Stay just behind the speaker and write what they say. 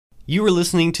You are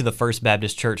listening to the First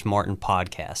Baptist Church Martin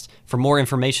podcast. For more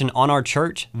information on our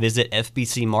church, visit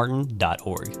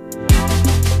fbcmartin.org.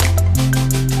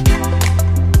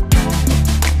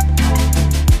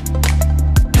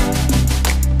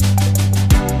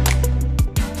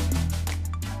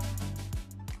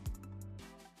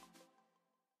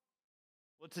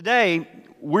 Well, today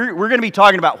we're going to be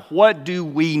talking about what do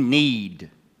we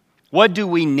need. What do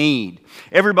we need?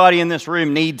 Everybody in this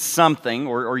room needs something,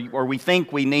 or we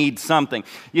think we need something.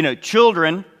 You know,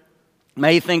 children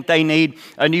may think they need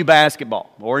a new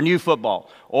basketball, or a new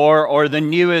football, or the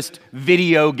newest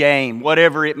video game,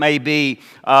 whatever it may be,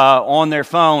 on their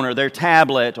phone, or their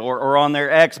tablet, or on their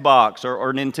Xbox,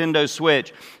 or Nintendo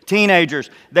Switch. Teenagers,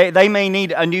 they may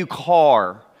need a new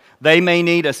car. They may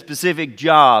need a specific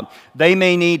job. They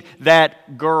may need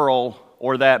that girl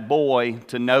or that boy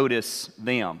to notice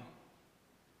them.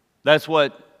 That's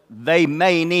what they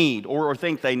may need or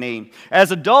think they need.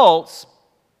 As adults,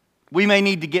 we may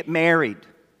need to get married.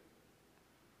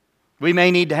 We may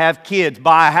need to have kids,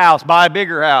 buy a house, buy a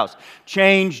bigger house,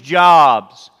 change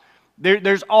jobs.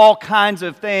 There's all kinds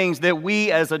of things that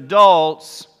we as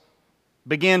adults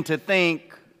begin to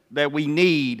think that we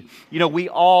need. You know, we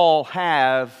all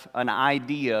have an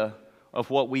idea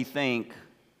of what we think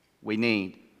we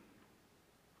need.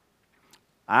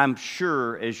 I'm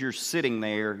sure as you're sitting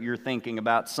there, you're thinking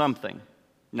about something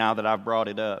now that I've brought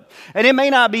it up. And it may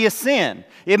not be a sin.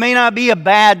 It may not be a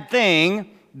bad thing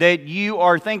that you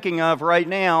are thinking of right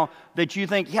now that you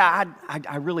think, yeah,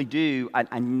 I really do.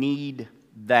 I need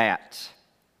that.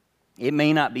 It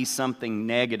may not be something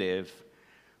negative.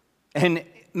 And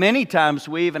many times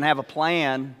we even have a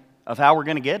plan of how we're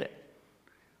going to get it.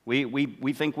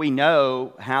 We think we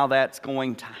know how that's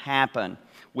going to happen,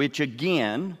 which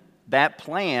again, that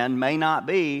plan may not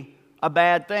be a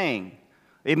bad thing.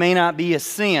 It may not be a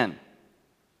sin.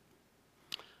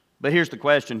 But here's the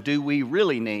question, do we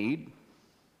really need?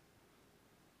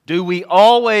 Do we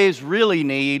always really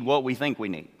need what we think we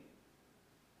need?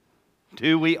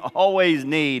 Do we always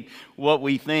need what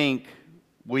we think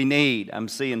we need? I'm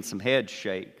seeing some heads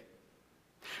shake.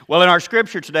 Well, in our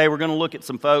scripture today, we're going to look at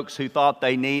some folks who thought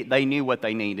they knew what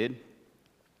they needed.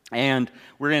 And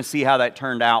we're going to see how that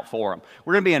turned out for them.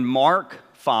 We're going to be in Mark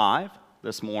 5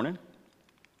 this morning.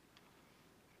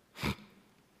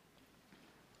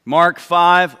 Mark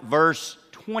 5, verse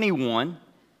 21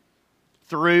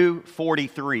 through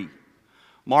 43.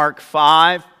 Mark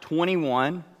 5,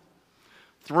 21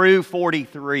 through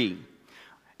 43.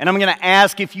 And I'm going to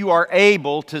ask if you are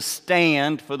able to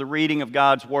stand for the reading of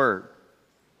God's Word.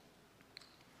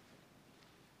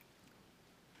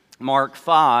 Mark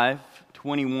 5,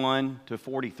 21 to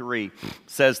 43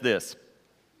 says this.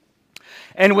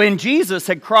 And when Jesus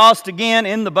had crossed again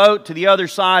in the boat to the other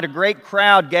side, a great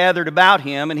crowd gathered about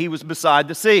him, and he was beside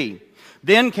the sea.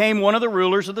 Then came one of the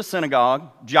rulers of the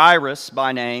synagogue, Jairus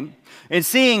by name, and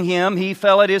seeing him, he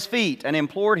fell at his feet and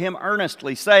implored him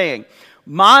earnestly, saying,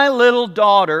 My little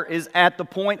daughter is at the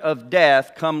point of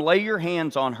death. Come lay your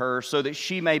hands on her so that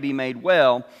she may be made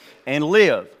well and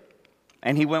live.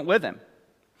 And he went with him.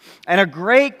 And a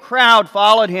great crowd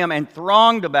followed him and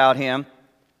thronged about him.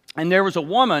 And there was a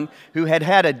woman who had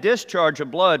had a discharge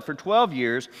of blood for 12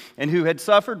 years, and who had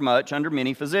suffered much under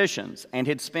many physicians, and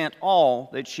had spent all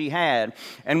that she had,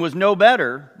 and was no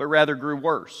better, but rather grew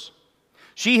worse.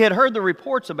 She had heard the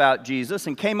reports about Jesus,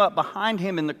 and came up behind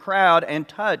him in the crowd, and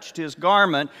touched his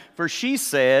garment, for she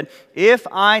said, If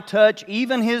I touch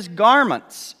even his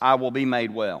garments, I will be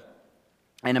made well.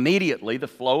 And immediately the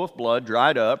flow of blood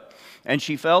dried up, and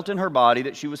she felt in her body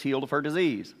that she was healed of her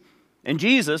disease. And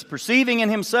Jesus, perceiving in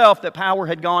himself that power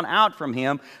had gone out from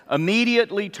him,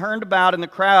 immediately turned about in the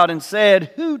crowd and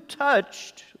said, Who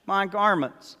touched my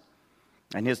garments?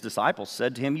 And his disciples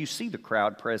said to him, You see the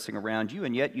crowd pressing around you,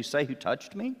 and yet you say, Who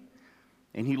touched me?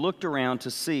 And he looked around to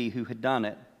see who had done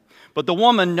it. But the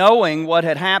woman, knowing what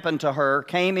had happened to her,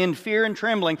 came in fear and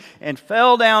trembling, and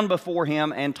fell down before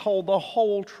him, and told the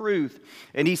whole truth.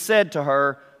 And he said to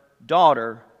her,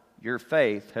 Daughter, your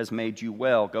faith has made you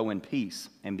well. Go in peace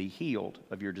and be healed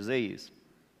of your disease.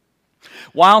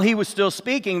 While he was still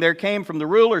speaking, there came from the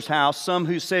ruler's house some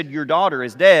who said, Your daughter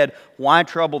is dead. Why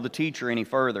trouble the teacher any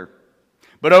further?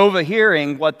 But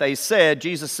overhearing what they said,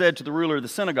 Jesus said to the ruler of the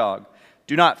synagogue,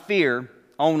 Do not fear,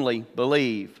 only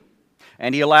believe.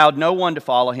 And he allowed no one to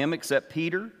follow him except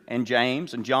Peter and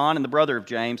James and John and the brother of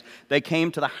James. They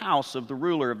came to the house of the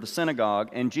ruler of the synagogue,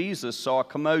 and Jesus saw a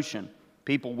commotion,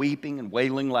 people weeping and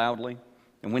wailing loudly.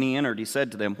 And when he entered, he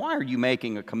said to them, Why are you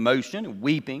making a commotion and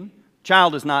weeping? The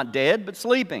child is not dead, but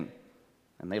sleeping.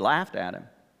 And they laughed at him.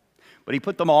 But he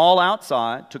put them all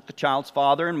outside, took the child's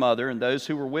father and mother and those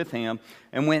who were with him,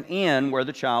 and went in where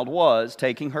the child was.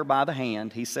 Taking her by the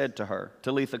hand, he said to her,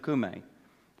 Talitha Kume,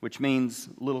 which means,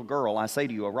 little girl, I say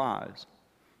to you, arise.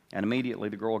 And immediately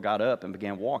the girl got up and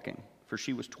began walking, for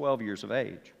she was 12 years of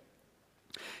age.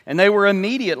 And they were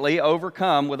immediately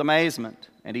overcome with amazement.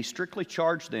 And he strictly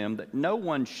charged them that no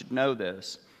one should know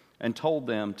this, and told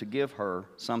them to give her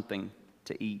something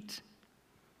to eat.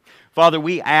 Father,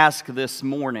 we ask this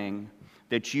morning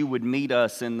that you would meet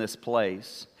us in this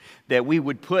place, that we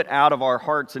would put out of our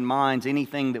hearts and minds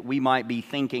anything that we might be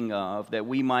thinking of, that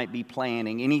we might be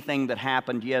planning, anything that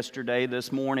happened yesterday,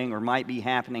 this morning, or might be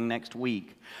happening next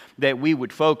week, that we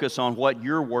would focus on what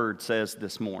your word says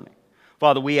this morning.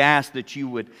 Father, we ask that you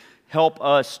would help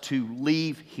us to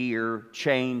leave here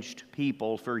changed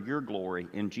people for your glory.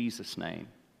 In Jesus' name,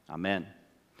 amen.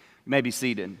 You may be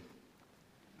seated.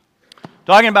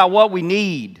 Talking about what we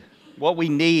need. What we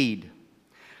need.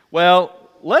 Well,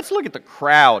 let's look at the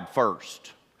crowd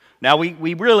first. Now,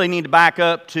 we really need to back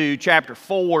up to chapter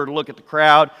 4 to look at the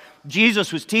crowd.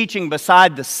 Jesus was teaching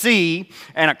beside the sea,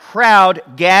 and a crowd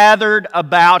gathered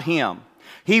about him.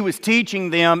 He was teaching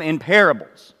them in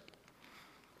parables.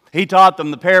 He taught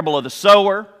them the parable of the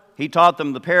sower. He taught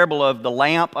them the parable of the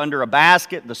lamp under a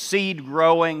basket, the seed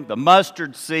growing, the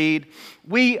mustard seed.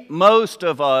 Most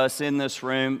of us in this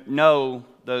room know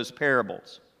those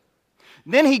parables.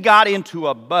 Then he got into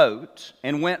a boat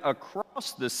and went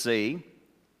across the sea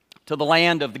to the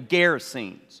land of the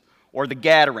Gerasenes, or the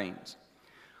Gadarenes.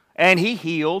 And he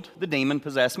healed the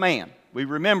demon-possessed man. We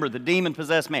remember the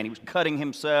demon-possessed man. He was cutting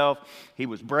himself. He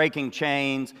was breaking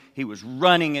chains. He was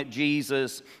running at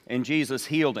Jesus, and Jesus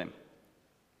healed him.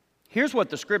 Here's what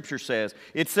the scripture says.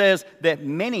 It says that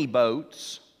many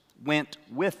boats went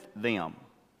with them.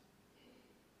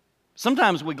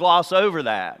 Sometimes we gloss over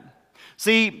that.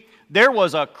 See, there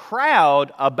was a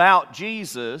crowd about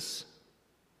Jesus,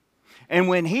 and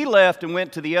when he left and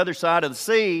went to the other side of the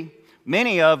sea,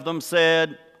 many of them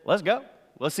said, let's go.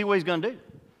 Let's see what he's going to do.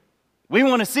 We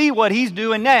want to see what he's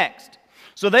doing next.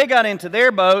 So they got into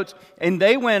their boats, and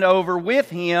they went over with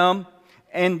him,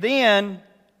 and then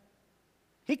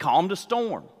he calmed a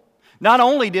storm. Not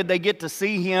only did they get to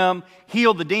see him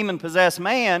heal the demon-possessed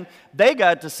man, they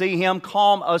got to see him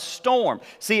calm a storm.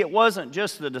 See, it wasn't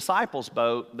just the disciples'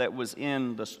 boat that was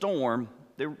in the storm.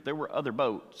 There were other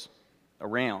boats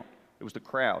around. It was the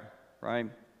crowd, right?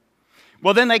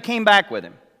 Well, then they came back with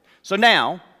him. So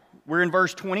now, we're in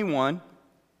verse 21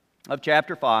 of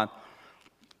chapter 5.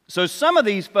 So some of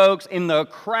these folks in the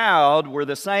crowd were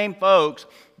the same folks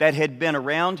that had been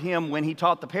around him when he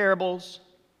taught the parables,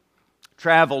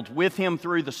 traveled with him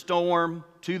through the storm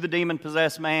to the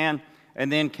demon-possessed man,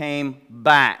 and then came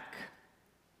back.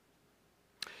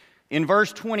 In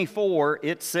verse 24,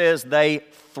 it says they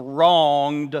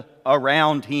thronged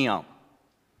around him.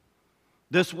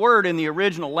 This word in the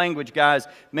original language, guys,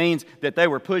 means that they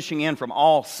were pushing in from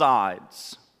all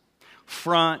sides.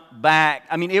 Front, back.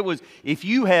 I mean, it was, if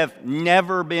you have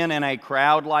never been in a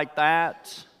crowd like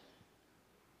that,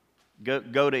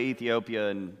 go to Ethiopia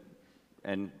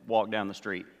and walk down the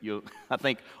street. I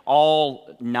think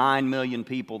all 9 million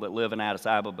people that live in Addis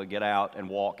Ababa get out and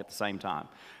walk at the same time.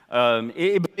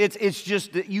 It's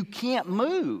just that you can't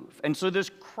move. And so this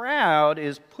crowd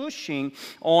is pushing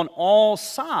on all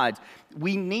sides.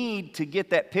 We need to get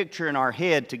that picture in our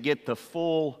head to get the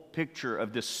full picture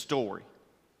of this story.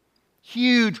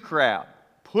 Huge crowd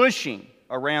pushing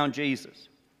around Jesus.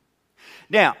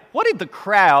 Now, what did the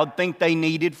crowd think they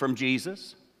needed from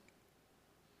Jesus?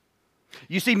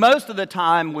 You see, most of the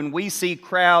time when we see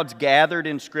crowds gathered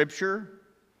in Scripture,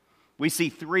 we see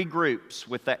three groups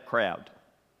with that crowd.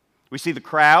 We see the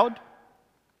crowd,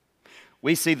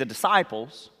 we see the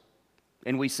disciples,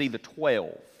 and we see the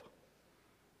 12.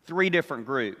 Three different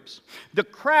groups. The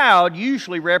crowd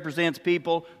usually represents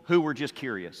people who were just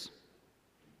curious.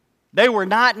 They were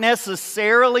not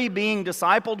necessarily being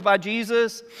discipled by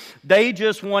Jesus. They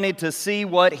just wanted to see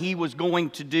what he was going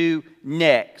to do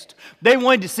next. They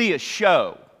wanted to see a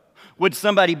show. Would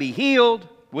somebody be healed?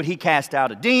 Would he cast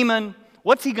out a demon?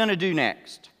 What's he going to do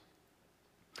next?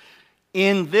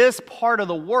 In this part of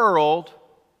the world,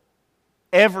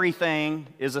 everything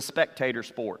is a spectator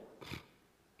sport.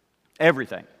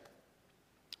 Everything.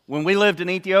 When we lived in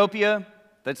Ethiopia,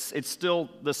 it's still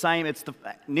the same. It's the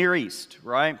Near East,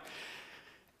 right?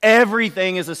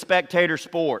 Everything is a spectator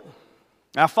sport.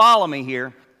 Now follow me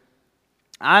here.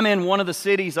 I'm in one of the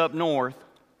cities up north.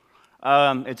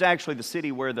 It's actually the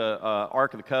city where the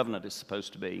Ark of the Covenant is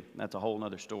supposed to be. That's a whole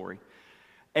other story.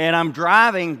 And I'm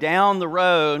driving down the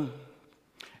road,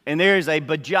 And there's a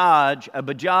Bajaj. A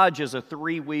Bajaj is a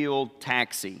three-wheeled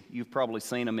taxi. You've probably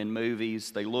seen them in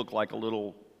movies. They look like a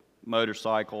little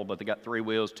motorcycle, but they got three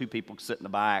wheels, two people sit in the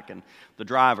back, and the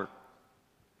driver.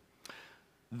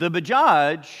 The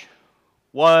Bajaj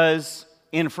was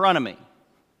in front of me,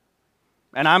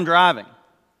 and I'm driving.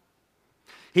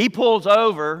 He pulls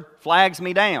over, flags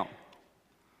me down.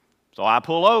 So I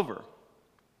pull over.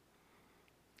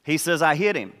 He says I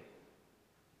hit him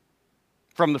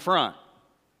from the front.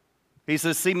 He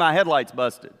says, see, my headlights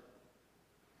busted.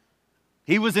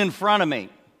 He was in front of me.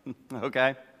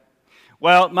 Okay?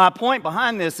 Well, my point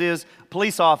behind this is a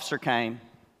police officer came,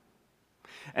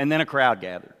 and then a crowd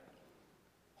gathered.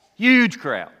 Huge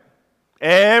crowd.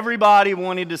 Everybody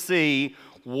wanted to see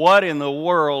what in the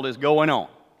world is going on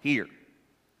here.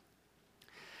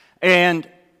 And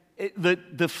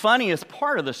the funniest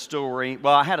part of the story,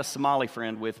 well, I had a Somali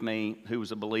friend with me who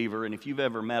was a believer, and if you've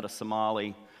ever met a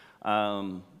Somali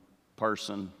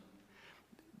person,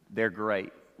 they're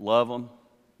great. Love them.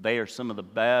 They are some of the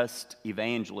best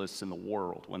evangelists in the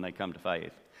world when they come to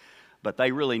faith. But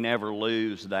they really never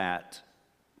lose that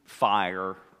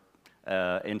fire,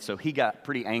 and so he got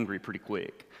pretty angry pretty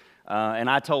quick. And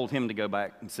I told him to go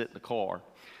back and sit in the car.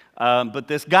 But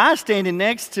this guy standing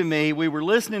next to me, we were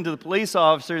listening to the police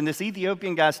officer, and this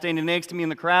Ethiopian guy standing next to me in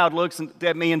the crowd looks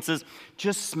at me and says,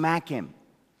 just smack him.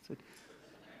 I said,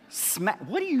 smack?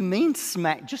 What do you mean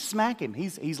smack? Just smack him.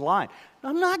 He's lying.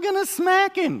 I'm not going to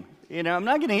smack him. I'm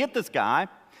not going to hit this guy.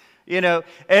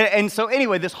 And so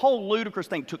anyway, this whole ludicrous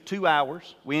thing took 2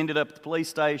 hours. We ended up at the police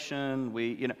station.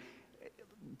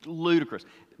 Ludicrous.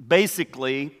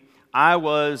 Basically, I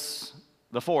was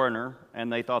the foreigner,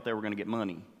 and they thought they were going to get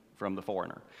money from the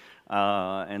foreigner.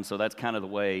 And so that's kind of the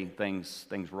way things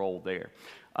rolled there.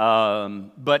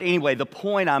 But anyway, the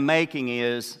point I'm making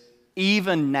is,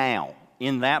 even now,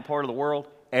 in that part of the world,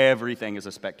 everything is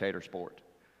a spectator sport.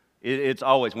 It's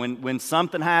always, when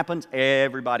something happens,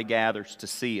 everybody gathers to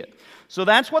see it. So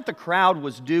that's what the crowd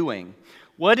was doing.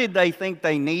 What did they think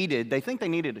they needed? They think they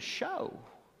needed a show.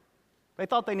 They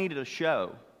thought they needed a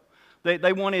show.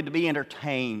 They wanted to be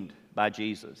entertained by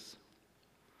Jesus.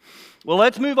 Well,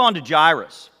 let's move on to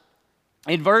Jairus.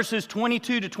 In verses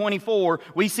 22 to 24,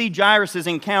 we see Jairus'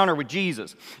 encounter with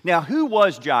Jesus. Now, who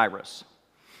was Jairus?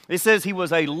 It says he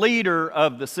was a leader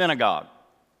of the synagogue.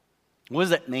 What does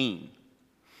that mean?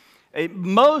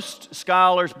 Most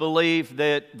scholars believe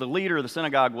that the leader of the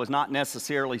synagogue was not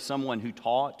necessarily someone who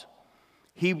taught.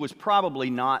 He was probably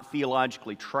not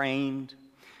theologically trained.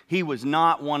 He was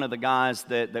not one of the guys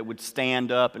that would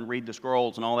stand up and read the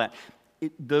scrolls and all that.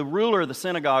 The ruler of the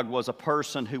synagogue was a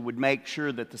person who would make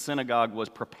sure that the synagogue was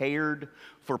prepared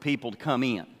for people to come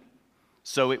in.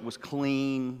 So it was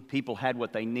clean, people had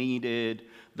what they needed,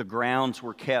 the grounds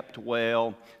were kept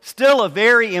well. Still a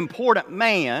very important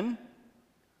man.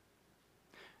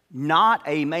 Not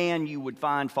a man you would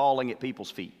find falling at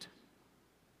people's feet.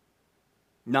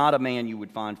 Not a man you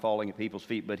would find falling at people's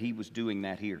feet, but he was doing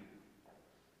that here.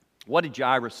 What did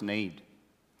Jairus need?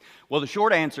 Well, the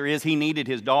short answer is he needed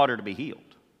his daughter to be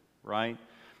healed, right?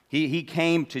 He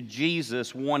came to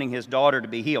Jesus wanting his daughter to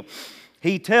be healed.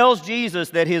 He tells Jesus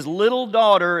that his little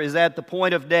daughter is at the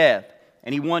point of death,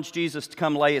 and he wants Jesus to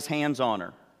come lay his hands on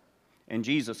her. And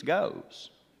Jesus goes.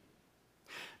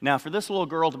 Now, for this little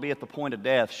girl to be at the point of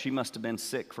death, she must have been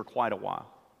sick for quite a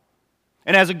while.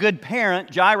 And as a good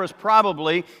parent, Jairus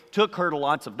probably took her to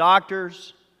lots of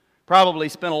doctors, probably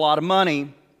spent a lot of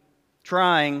money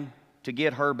trying to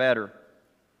get her better.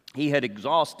 He had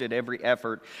exhausted every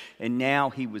effort, and now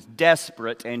he was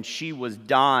desperate, and she was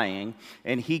dying,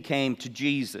 and he came to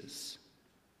Jesus.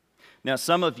 Now,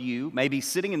 some of you may be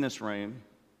sitting in this room,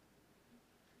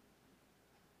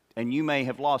 and you may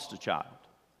have lost a child.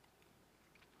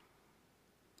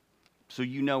 So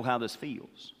you know how this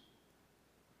feels.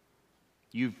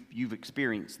 You've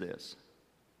experienced this.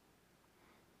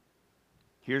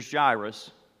 Here's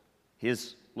Jairus.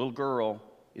 His little girl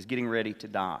is getting ready to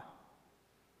die.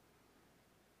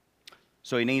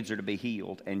 So he needs her to be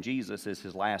healed, and Jesus is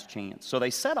his last chance. So they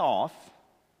set off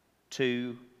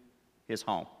to his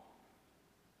home,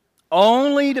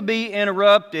 only to be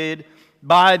interrupted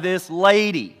by this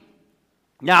lady.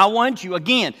 Now I want you,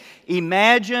 again,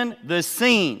 imagine the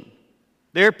scene.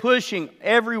 They're pushing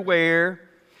everywhere.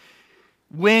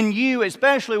 When you,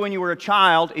 especially when you were a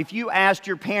child, if you asked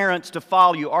your parents to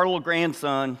follow you, our little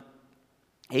grandson,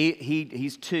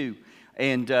 he's 2,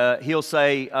 and he'll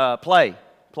say, play,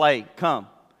 come,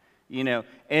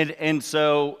 and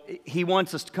so he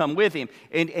wants us to come with him,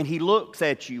 and he looks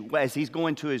at you as he's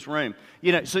going to his room,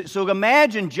 so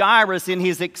imagine Jairus in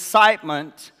his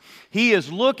excitement He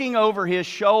is looking over his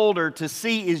shoulder to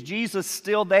see, is Jesus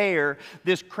still there?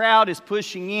 This crowd is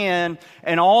pushing in,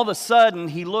 and all of a sudden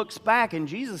he looks back and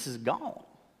Jesus is gone.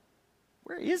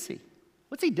 Where is he?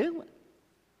 What's he doing?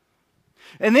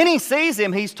 And then he sees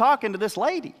him, he's talking to this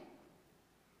lady.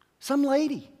 Some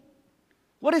lady.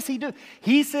 What does he do?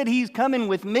 He said he's coming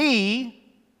with me,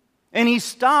 and he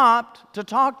stopped to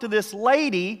talk to this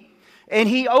lady, and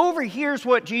he overhears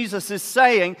what Jesus is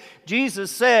saying.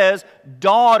 Jesus says,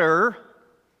 daughter.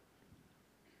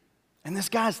 And this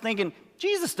guy's thinking,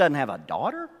 Jesus doesn't have a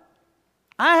daughter.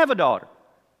 I have a daughter.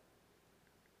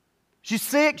 She's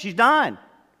sick, she's dying.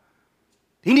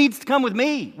 He needs to come with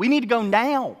me. We need to go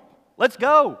now. Let's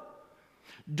go.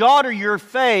 Daughter, your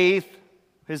faith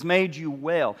has made you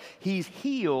well. He's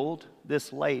healed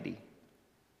this lady.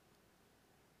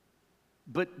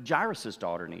 But Jairus'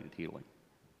 daughter needed healing.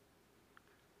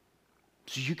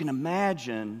 So you can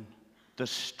imagine the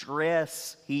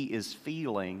stress he is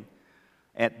feeling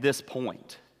at this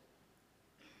point.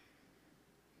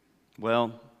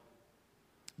 Well,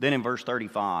 then in verse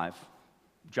 35,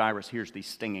 Jairus hears these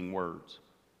stinging words.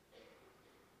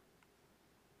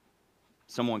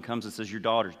 Someone comes and says, your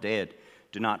daughter's dead.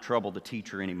 Do not trouble the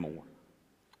teacher anymore.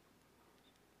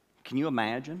 Can you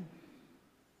imagine?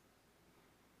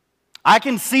 I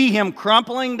can see him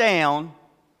crumpling down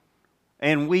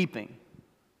and weeping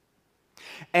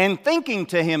and thinking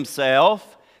to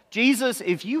himself, Jesus,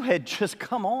 if you had just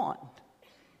come on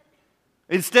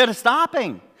instead of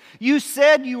stopping. You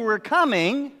said you were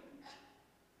coming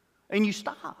and you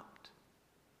stopped.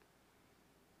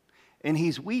 And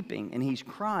he's weeping, and he's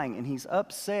crying, and he's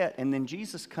upset. And then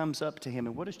Jesus comes up to him,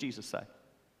 and what does Jesus say?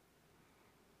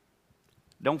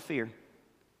 Don't fear.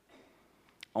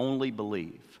 Only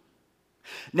believe.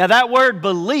 Now that word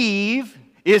believe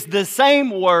is the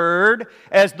same word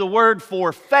as the word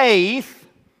for faith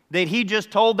that he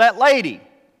just told that lady.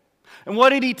 And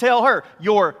what did he tell her?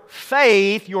 Your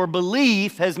faith, your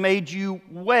belief has made you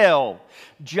well.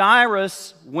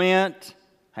 Jairus went,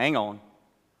 hang on,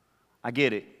 I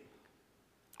get it.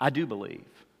 I do believe.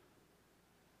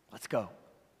 Let's go.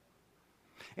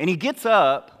 And he gets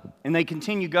up and they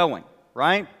continue going,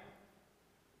 right?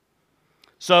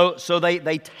 So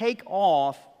they take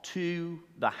off to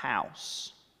the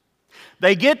house.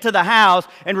 They get to the house,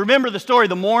 and remember the story,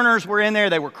 the mourners were in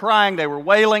there, they were crying, they were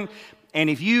wailing.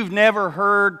 And if you've never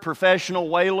heard professional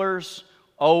wailers,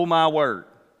 oh my word.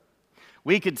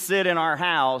 We could sit in our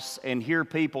house and hear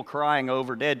people crying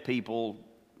over dead people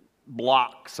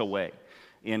blocks away.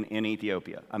 In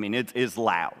Ethiopia. I mean, it's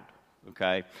loud,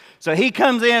 okay? So he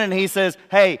comes in and he says,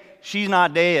 hey, she's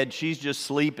not dead, she's just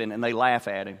sleeping. And they laugh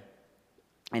at him.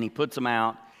 And he puts them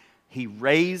out. He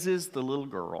raises the little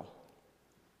girl.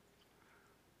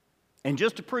 And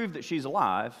just to prove that she's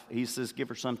alive, he says, give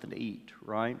her something to eat,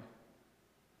 right?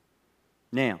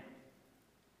 Now,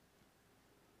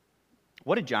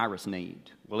 what did Jairus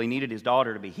need? Well, he needed his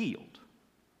daughter to be healed.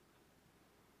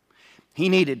 He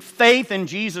needed faith in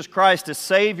Jesus Christ as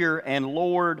Savior and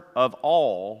Lord of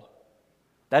all.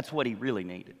 That's what he really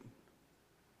needed.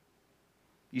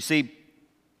 You see,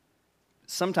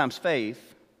 sometimes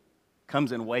faith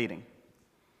comes in waiting.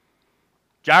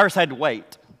 Jairus had to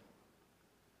wait.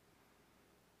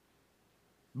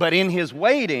 But in his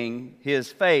waiting, his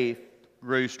faith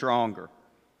grew stronger.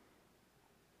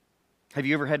 Have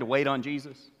you ever had to wait on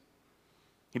Jesus?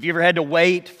 Have you ever had to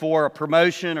wait for a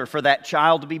promotion or for that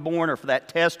child to be born or for that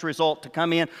test result to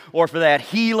come in or for that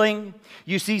healing?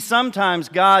 You see, sometimes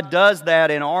God does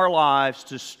that in our lives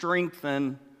to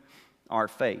strengthen our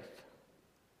faith.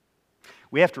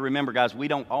 We have to remember, guys, we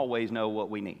don't always know what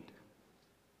we need.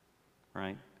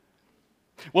 Right?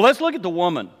 Well, let's look at the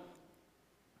woman.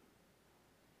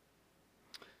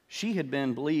 She had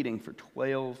been bleeding for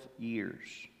 12 years,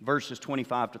 verses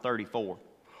 25 to 34.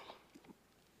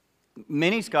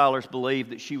 Many scholars believe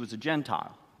that she was a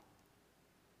Gentile.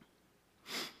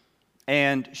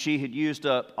 And she had used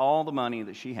up all the money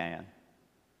that she had.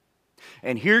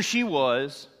 And here she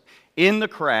was in the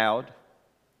crowd.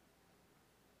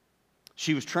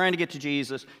 She was trying to get to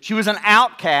Jesus. She was an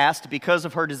outcast because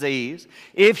of her disease.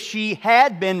 If she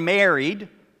had been married,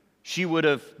 she would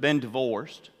have been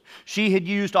divorced. She had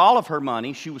used all of her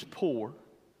money. She was poor.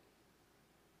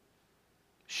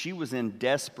 She was in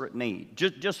desperate need,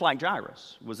 just like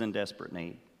Jairus was in desperate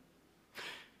need.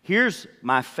 Here's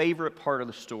my favorite part of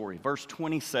the story, verse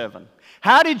 27.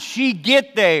 How did she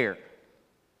get there?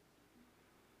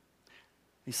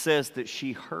 He says that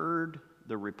she heard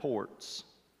the reports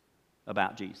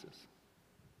about Jesus.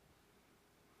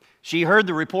 She heard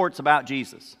the reports about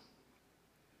Jesus.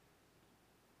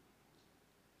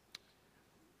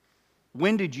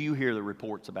 When did you hear the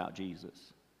reports about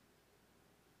Jesus?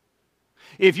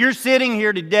 If you're sitting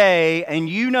here today and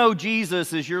you know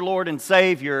Jesus is your Lord and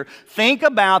Savior, think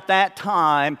about that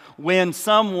time when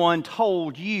someone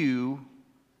told you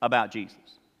about Jesus.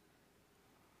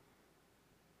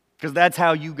 Because that's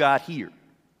how you got here.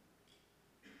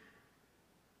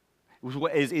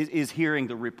 Is hearing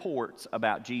the reports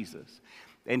about Jesus.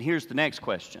 And here's the next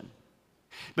question.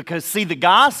 Because, see, the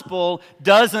gospel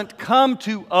doesn't come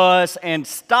to us and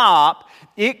stop.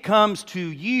 It comes to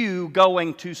you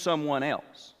going to someone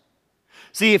else.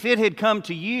 See, if it had come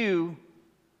to you,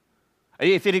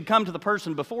 if it had come to the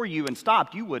person before you and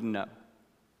stopped, you wouldn't know.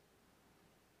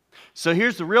 So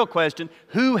here's the real question.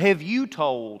 Who have you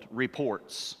told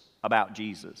reports about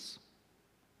Jesus?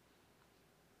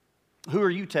 Who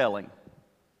are you telling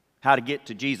how to get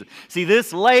to Jesus? See,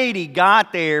 this lady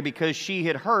got there because she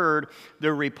had heard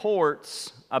the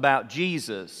reports about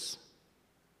Jesus.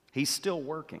 He's still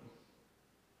working.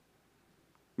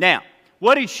 Now,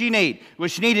 what did she need? Well,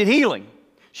 she needed healing.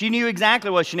 She knew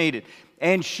exactly what she needed.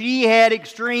 And she had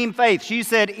extreme faith. She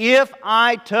said, if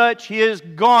I touch His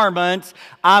garments,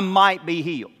 I might be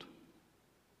healed.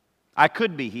 I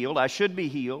could be healed. I should be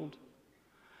healed.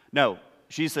 No,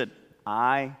 she said,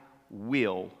 I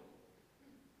will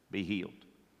be healed.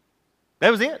 That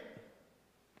was it.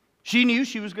 She knew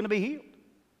she was going to be healed.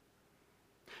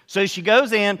 So she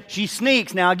goes in, she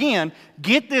sneaks. Now again,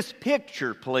 get this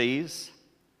picture, please.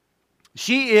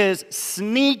 She is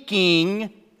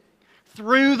sneaking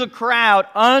through the crowd,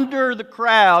 under the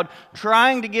crowd,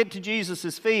 trying to get to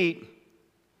Jesus' feet.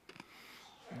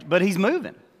 But He's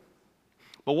moving.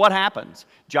 But what happens?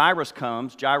 Jairus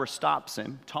comes, Jairus stops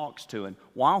him, talks to him.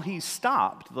 While he's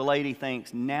stopped, the lady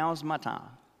thinks, now's my time.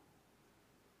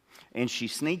 And she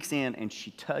sneaks in and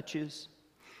she touches,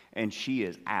 and she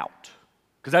is out.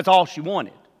 Because that's all she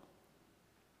wanted.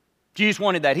 She just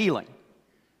wanted that healing.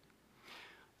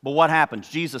 But what happens?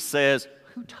 Jesus says,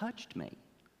 who touched me?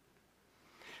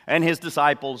 And His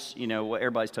disciples,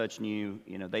 everybody's touching you.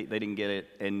 They didn't get it.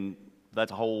 And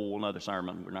that's a whole other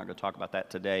sermon. We're not going to talk about that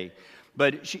today.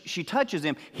 But she touches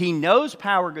Him. He knows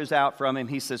power goes out from Him.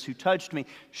 He says, who touched me?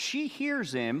 She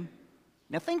hears Him.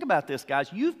 Now think about this, guys.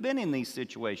 You've been in these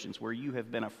situations where you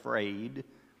have been afraid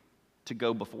to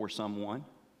go before someone.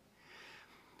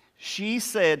 She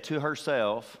said to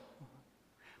herself,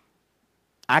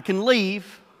 I can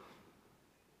leave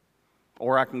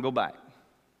or I can go back.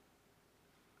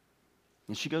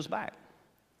 And she goes back.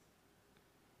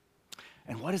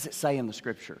 And what does it say in the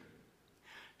Scripture?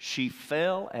 She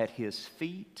fell at His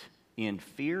feet in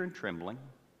fear and trembling.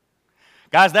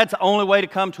 Guys, that's the only way to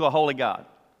come to a holy God.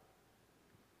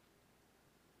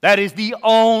 That is the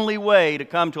only way to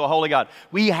come to a holy God.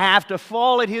 We have to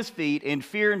fall at His feet in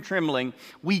fear and trembling.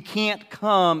 We can't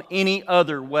come any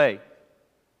other way.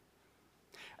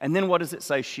 And then what does it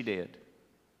say she did?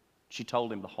 She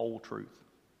told Him the whole truth.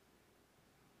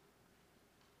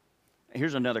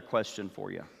 Here's another question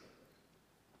for you.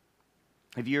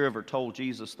 Have you ever told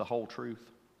Jesus the whole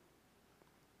truth?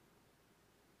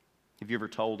 Have you ever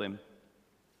told Him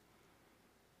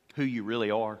who you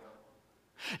really are?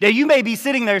 Now, you may be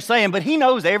sitting there saying, but He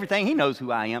knows everything. He knows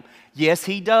who I am. Yes,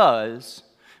 He does.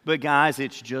 But guys,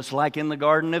 it's just like in the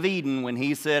Garden of Eden when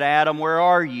He said, Adam, where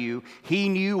are you? He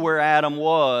knew where Adam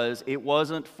was. It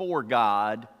wasn't for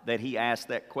God that He asked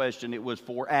that question. It was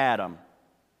for Adam.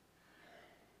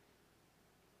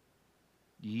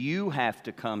 You have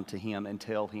to come to Him and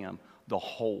tell Him the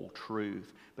whole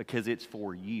truth because it's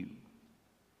for you.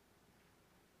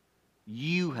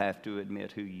 You have to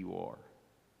admit who you are.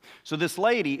 So this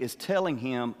lady is telling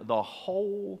Him the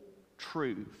whole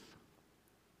truth.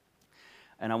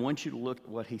 And I want you to look at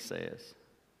what He says.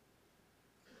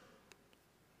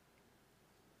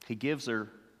 He gives her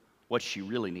what she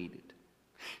really needed.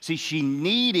 See, she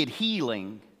needed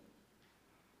healing,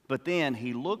 but then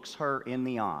He looks her in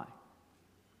the eye.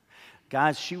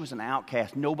 Guys, she was an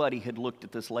outcast. Nobody had looked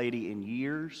at this lady in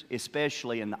years,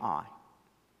 especially in the eye.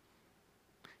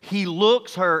 He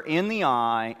looks her in the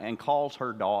eye and calls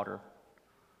her daughter.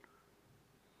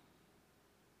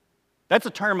 That's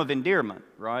a term of endearment,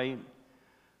 right?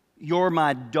 You're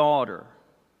my daughter.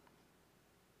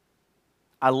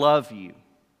 I love you.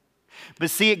 But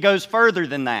see, it goes further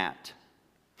than that.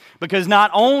 Because not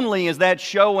only is that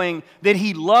showing that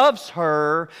He loves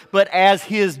her, but as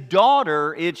His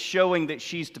daughter, it's showing that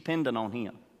she's dependent on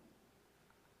Him.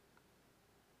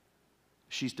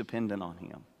 She's dependent on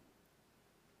Him.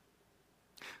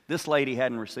 This lady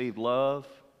hadn't received love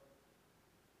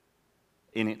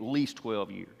in at least 12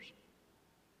 years.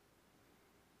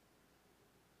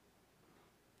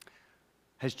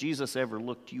 Has Jesus ever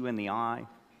looked you in the eye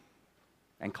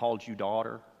and called you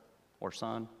daughter or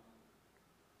son?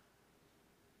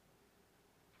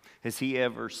 Has he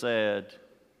ever said,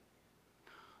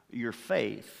 your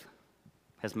faith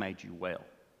has made you well?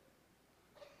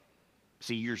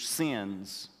 See, your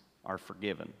sins are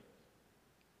forgiven.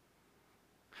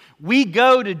 We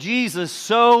go to Jesus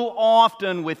so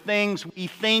often with things we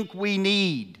think we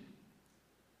need.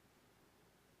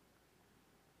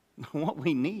 What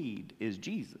we need is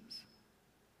Jesus.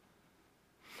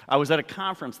 I was at a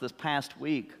conference this past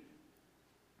week,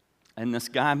 and this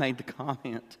guy made the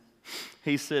comment.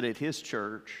 He said at his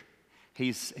church,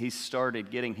 he's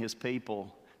started getting his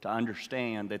people to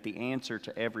understand that the answer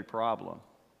to every problem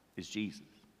is Jesus.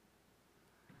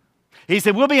 He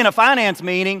said, we'll be in a finance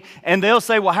meeting, and they'll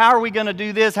say, well, how are we going to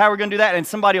do this? How are we going to do that? And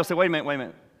somebody will say, wait a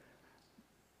minute.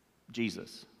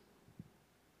 Jesus.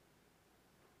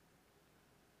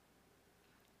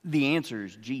 The answer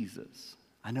is Jesus.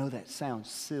 I know that sounds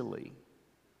silly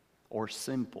or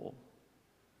simple,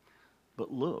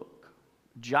 but look,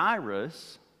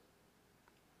 Jairus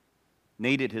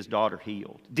needed his daughter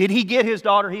healed. Did he get his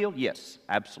daughter healed? Yes,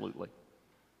 absolutely.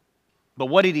 But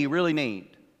what did he really need?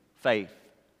 Faith.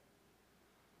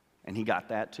 And he got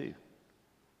that too.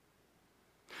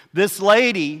 This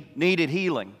lady needed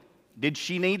healing. Did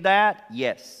she need that?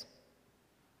 Yes.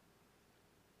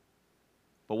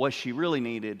 But what she really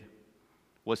needed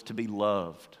was to be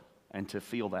loved and to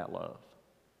feel that love.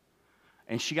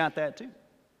 And she got that too.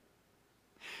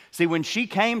 See, when she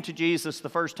came to Jesus the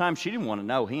first time, she didn't want to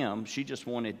know him. She just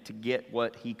wanted to get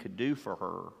what he could do for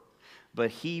her. But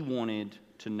he wanted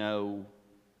to know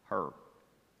her.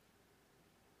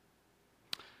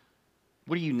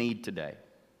 What do you need today?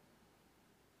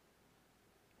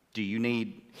 Do you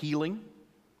need healing?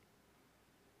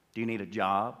 Do you need a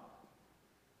job?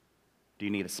 Do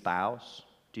you need a spouse?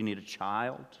 Do you need a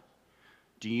child?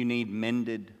 Do you need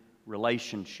mended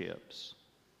relationships?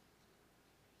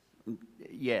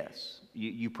 Yes.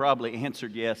 You probably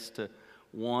answered yes to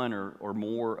one or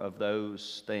more of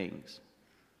those things.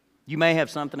 You may have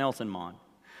something else in mind.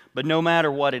 But no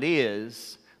matter what it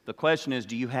is, the question is,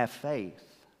 do you have faith?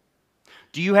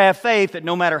 Do you have faith that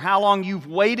no matter how long you've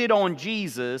waited on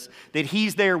Jesus, that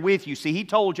he's there with you? See, he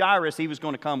told Jairus he was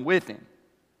going to come with him.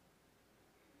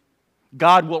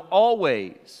 God will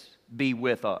always be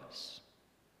with us.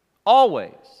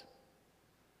 Always.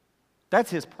 That's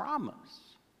his promise.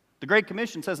 The Great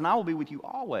Commission says, and I will be with you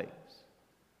always.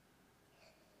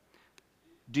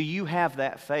 Do you have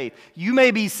that faith? You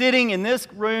may be sitting in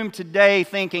this room today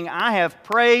thinking, I have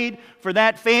prayed for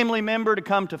that family member to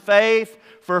come to faith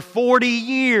for 40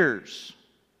 years,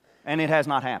 and it has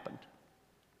not happened.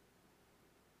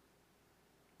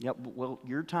 Yep, well,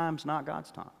 your time's not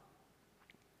God's time.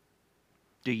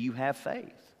 Do you have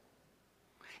faith?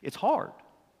 It's hard.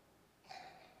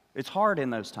 It's hard in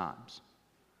those times.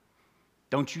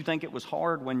 Don't you think it was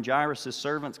hard when Jairus'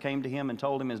 servants came to him and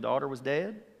told him his daughter was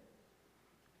dead?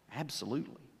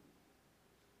 Absolutely.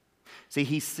 See,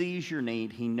 he sees your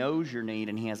need, he knows your need,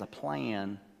 and he has a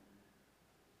plan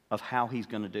of how he's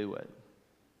going to do it.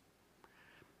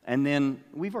 And then,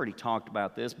 we've already talked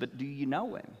about this, but do you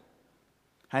know him?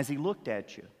 Has he looked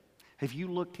at you? Have you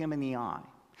looked him in the eye?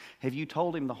 Have you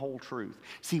told him the whole truth?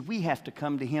 See, we have to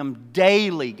come to him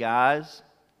daily, guys,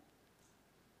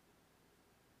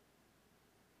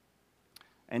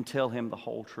 and tell him the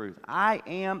whole truth. I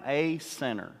am a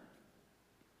sinner.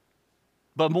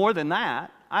 But more than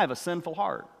that, I have a sinful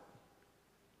heart.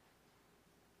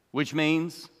 Which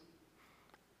means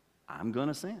I'm going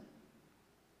to sin.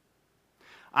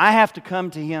 I have to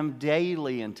come to him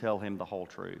daily and tell him the whole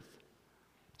truth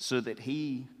so that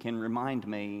he can remind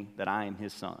me that I am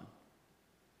his son.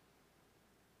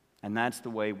 And that's the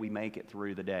way we make it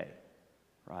through the day,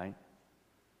 right?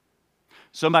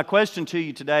 So my question to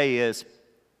you today is,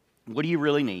 what do you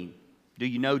really need? Do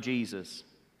you know Jesus?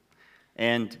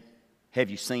 And have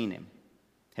you seen him?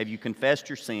 Have you confessed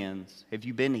your sins? Have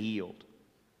you been healed?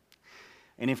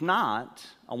 And if not,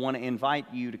 I want to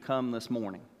invite you to come this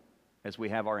morning as we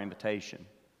have our invitation.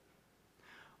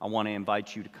 I want to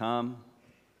invite you to come.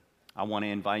 I want to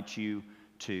invite you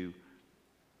to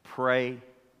pray.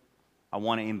 I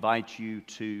want to invite you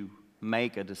to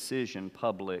make a decision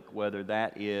public, whether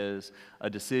that is a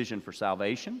decision for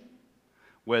salvation,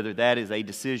 whether that is a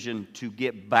decision to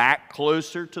get back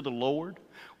closer to the Lord,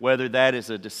 whether that is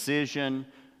a decision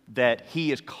that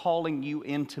he is calling you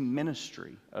into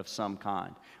ministry of some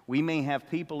kind. We may have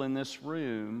people in this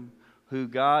room who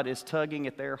God is tugging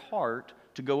at their heart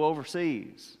to go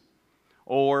overseas,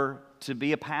 or to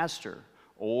be a pastor,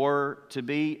 or to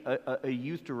be a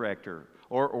youth director,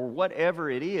 or whatever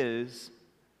it is.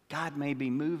 God may be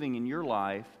moving in your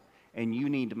life, and you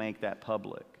need to make that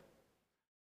public.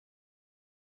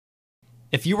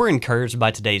 If you were encouraged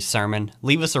by today's sermon,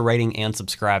 leave us a rating and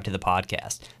subscribe to the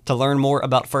podcast. To learn more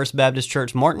about First Baptist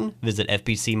Church Martin, visit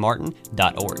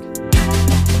fbcmartin.org.